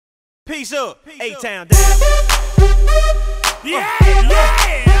Peace up, A-Town down. Yeah,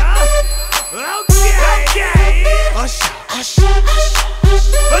 yeah. Okay. Usher, Usher,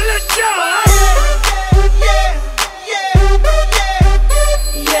 Lil Jon.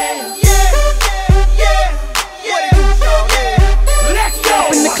 Let's go.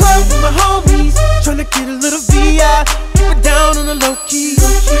 Up in the club with my homies, tryna get a little VI. Keep it down on the low key.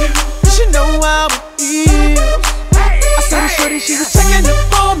 You should know how it feels. I saw the shorty, she was checking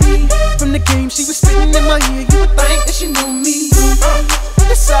up on me. From the game, she was spitting in my ear. You would think that she knew me.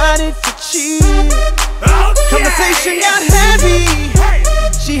 Decided to cheat. Conversation got heavy.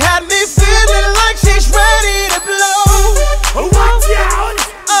 She had me feeling like she's ready to blow. Watch out.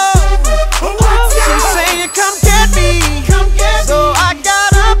 She's saying, come get me. So I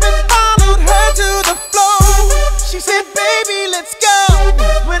got up and followed her to the floor. She said, baby, let's go.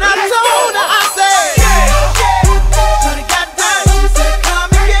 When I told her, I said, shorty got down, she said,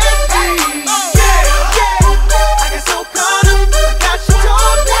 come and get me. I got so caught up, I got she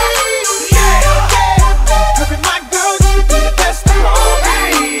told me. Look at my girl, you could be the best of all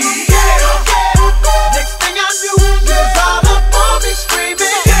me. Next thing I knew, she was all up on me screaming.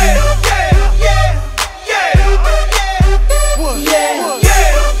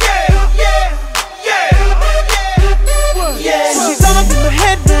 She's all up in my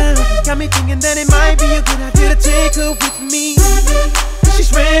head now, got me thinking that it might be a good idea to take her with me.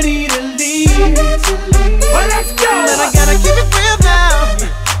 She's ready to leave. Well, let's go. But I gotta keep it real now,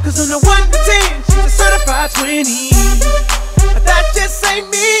 cause on the 1 to 10, she's a certified 20. But that just ain't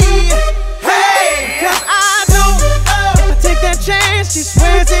me. Hey, cause I know if I take that chance, she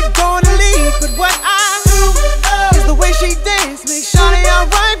swears it's gonna leave. But what I do is the way she dance makes shawty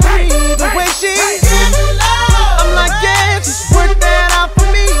alright with me. The way she I'm like, yeah, just work that out for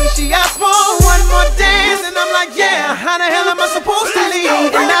me. She asked for one more dance, and I'm like, yeah, how the hell am I supposed to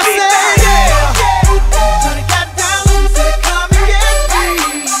leave? And I said, shawty got down, she said, come and get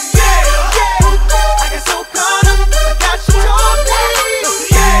me. I got so caught up, I got she told me.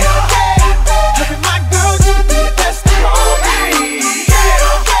 Look at my girl, you could be the best of all me.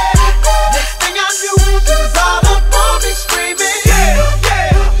 Next thing I knew, she was all up on me screaming.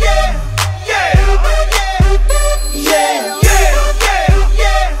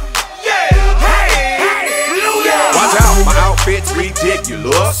 Bitch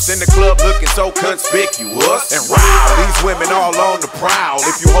ridiculous, in the club looking so conspicuous. And wow, these women all on the prowl.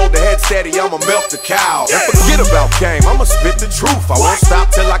 If you hold the head steady, I'ma milk the cow. And forget about game, I'ma spit the truth. I won't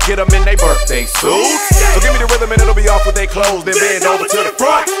stop till I get them in their birthday suits. So give me the rhythm and it'll be off with they clothes. Then bend over to the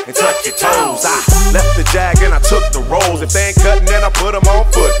front and touch your toes. I left the jag and I took the rolls. If they ain't cutting, then I put them on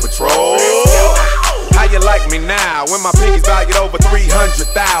foot patrol. How you like me now when my pinky's valued over 300,000?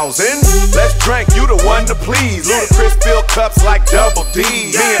 Let's drink, you the one to please. Ludacris fill cups like double D.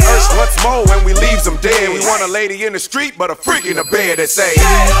 Me and Ursh once more when we leaves them dead. We want a lady in the street, but a freak in the bed that say,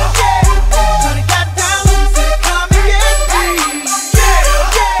 shorty got down, she said, come and get me.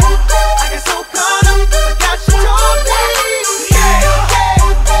 I got so caught up, I got she told me.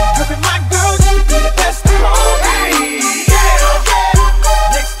 Look at my girl, you could be the best of all me.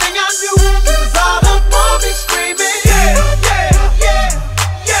 Next thing I knew, she was all up on me screaming.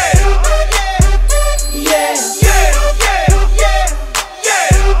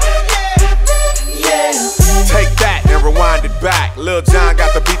 Take that and rewind it back. Lil Jon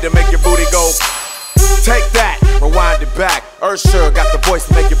got the beat to make your booty go. Take that, rewind it back. USHER got the voice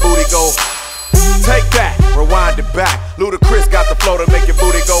to make your booty go. Take that, rewind it back. Ludacris got the flow to make your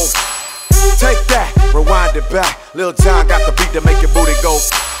booty go. Take that, rewind it back. Lil Jon got the beat to make your booty go.